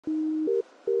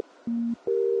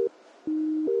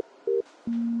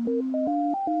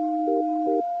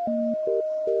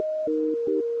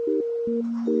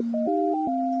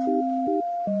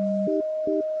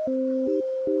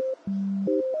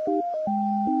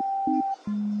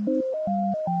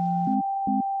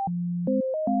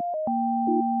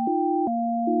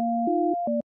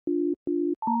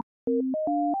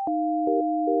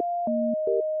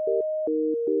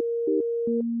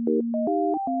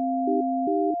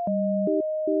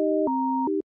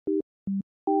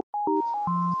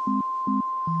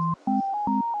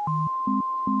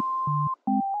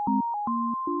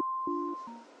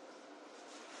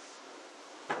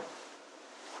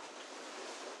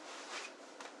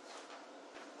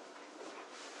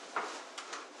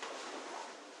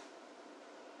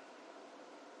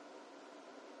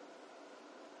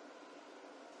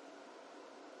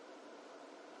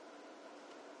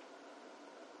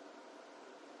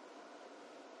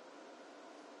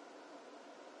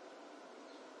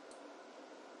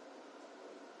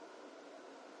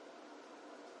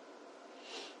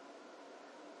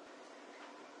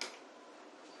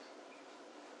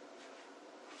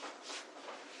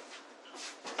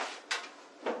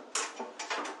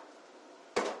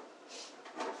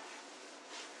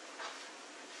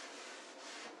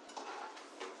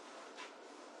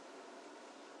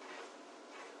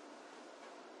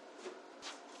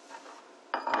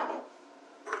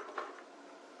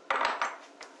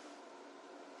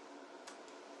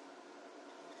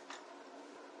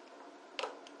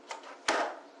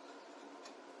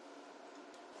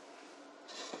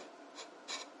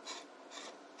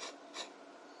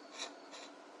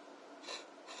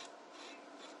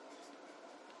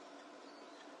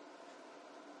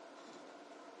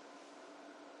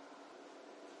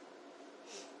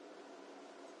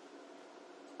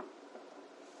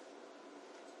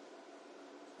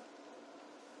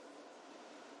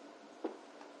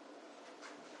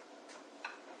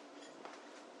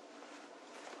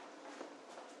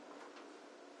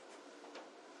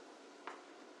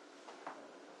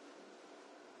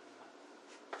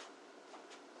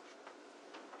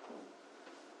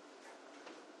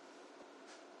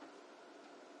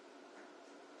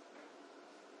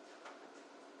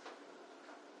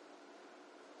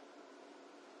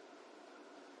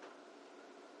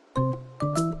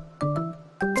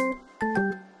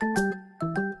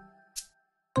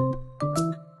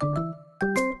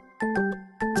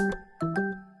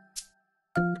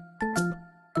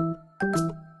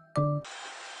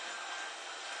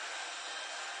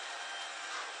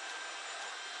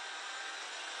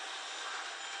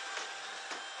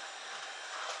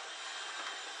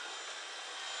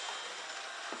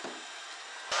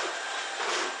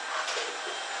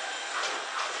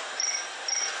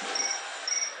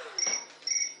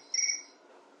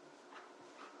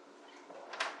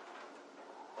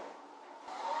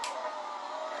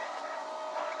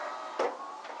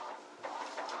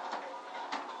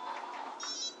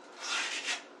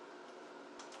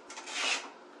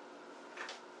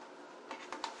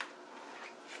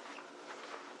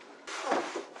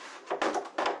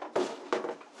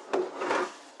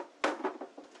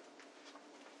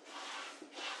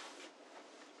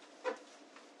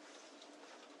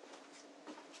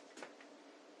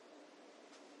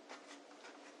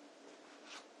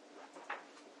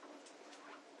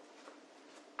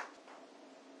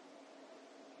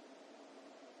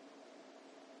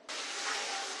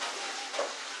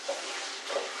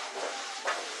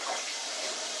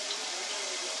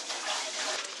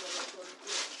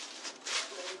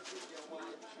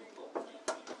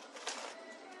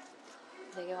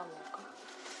4개만 먹을까?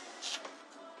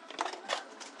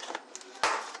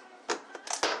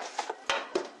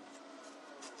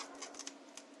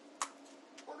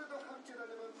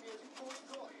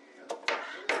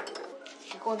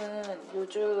 이거는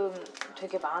요즘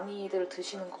되게 많이들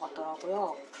드시는 것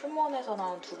같더라고요. 풀몬에서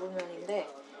나온 두부면인데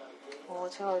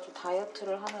제가 요즘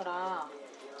다이어트를 하느라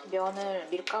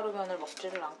밀가루 면을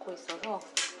먹지를 않고 있어서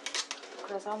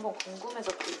그래서 한번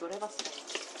궁금해서 구입을 해봤어요.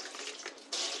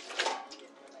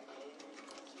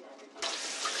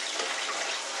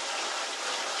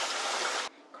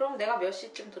 그럼 내가 몇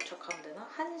시쯤 도착하면 되나?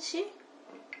 1시?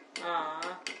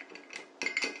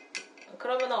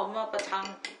 그러면 엄마 아빠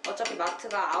어차피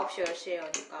마트가 9시 10시에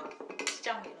오니까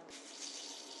시장 이런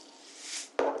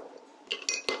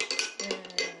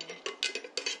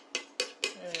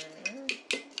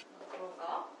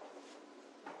그런가?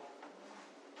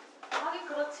 하긴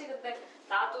그렇지. 근데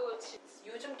나도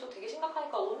요즘 또 되게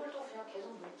심각하니까 오늘도 그냥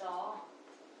계속 놀자.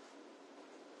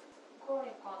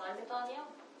 그러니까 난리도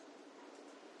아니야.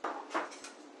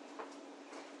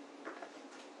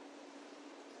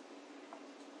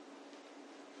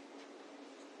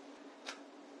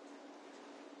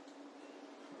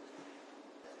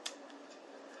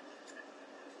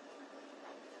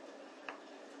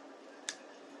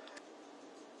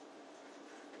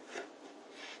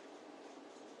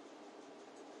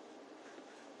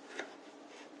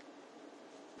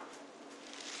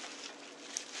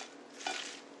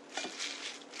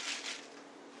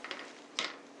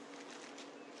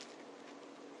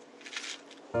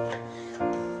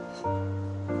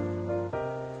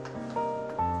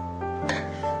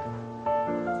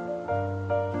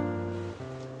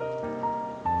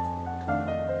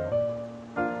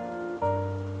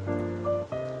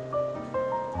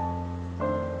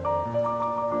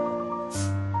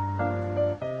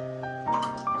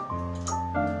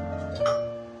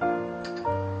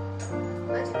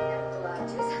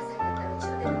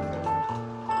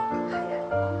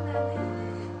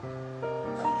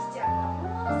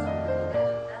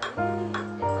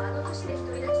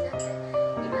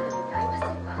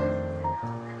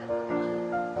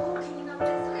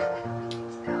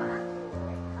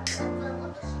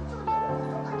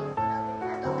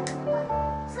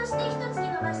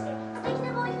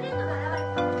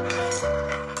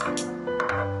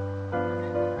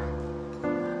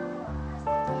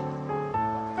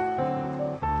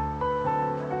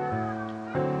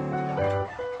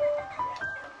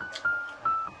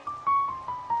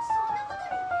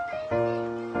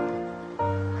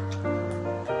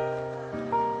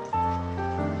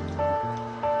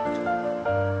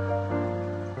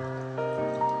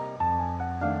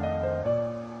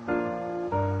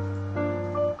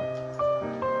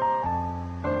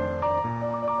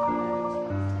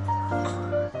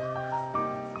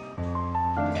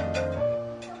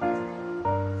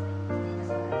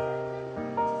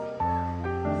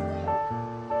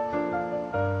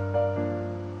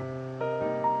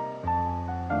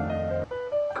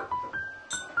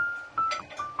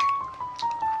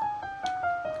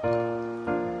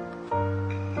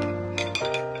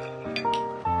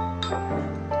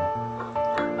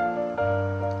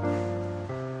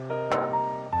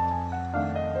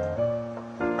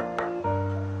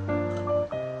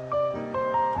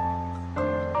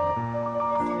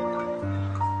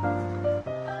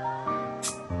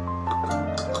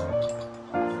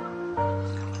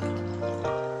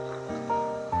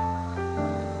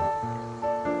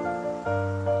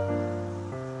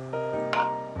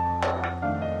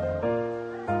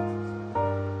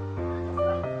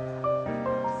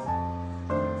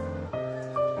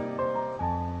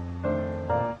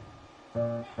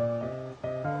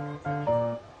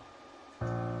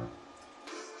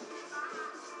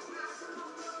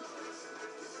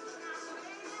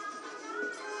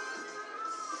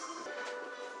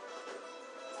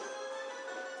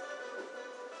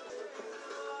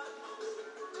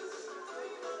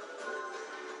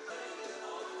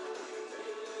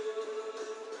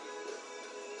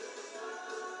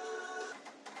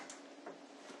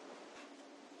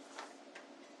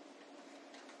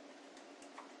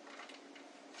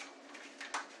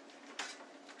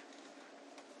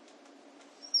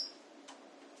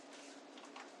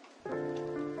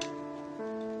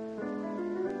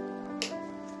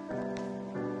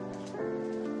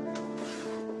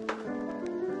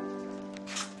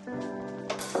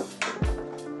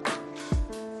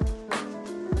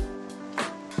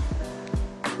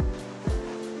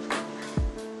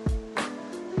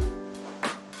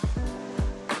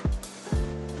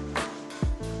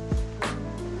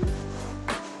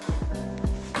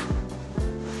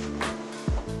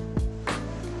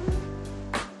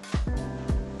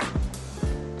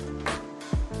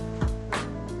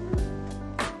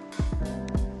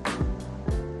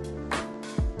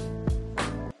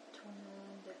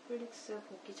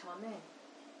 전에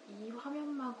이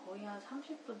화면만 거의 한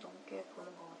 30분 넘게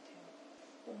보는 것 같아요.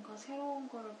 뭔가 새로운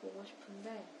거를 보고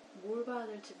싶은데 뭘 봐야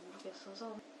될지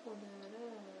모르겠어서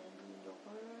오늘은 이걸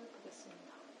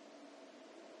보겠습니다.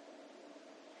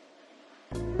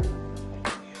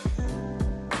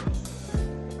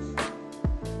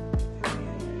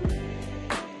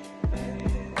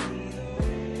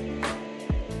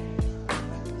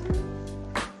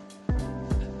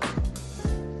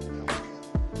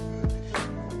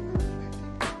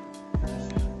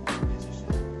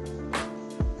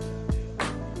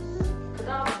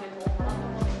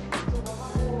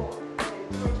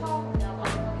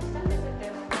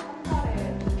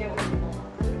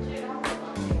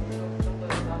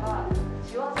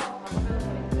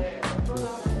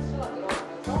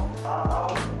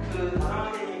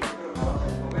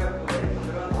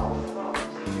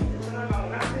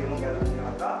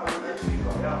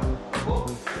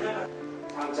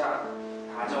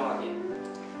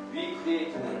 위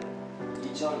크리에이터는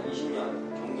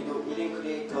 2020년 경기도 1인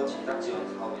크리에이터 제작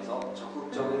지원 사업에서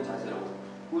적극적인 자세로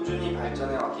꾸준히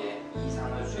발전해왔기에 이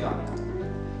상을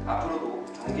수여합니다. 앞으로도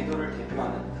경기도를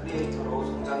대표하는 크리에이터로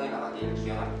성장해 나가길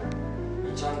기원합니다.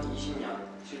 2020년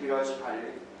 11월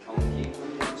 18일 경기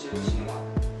콘텐츠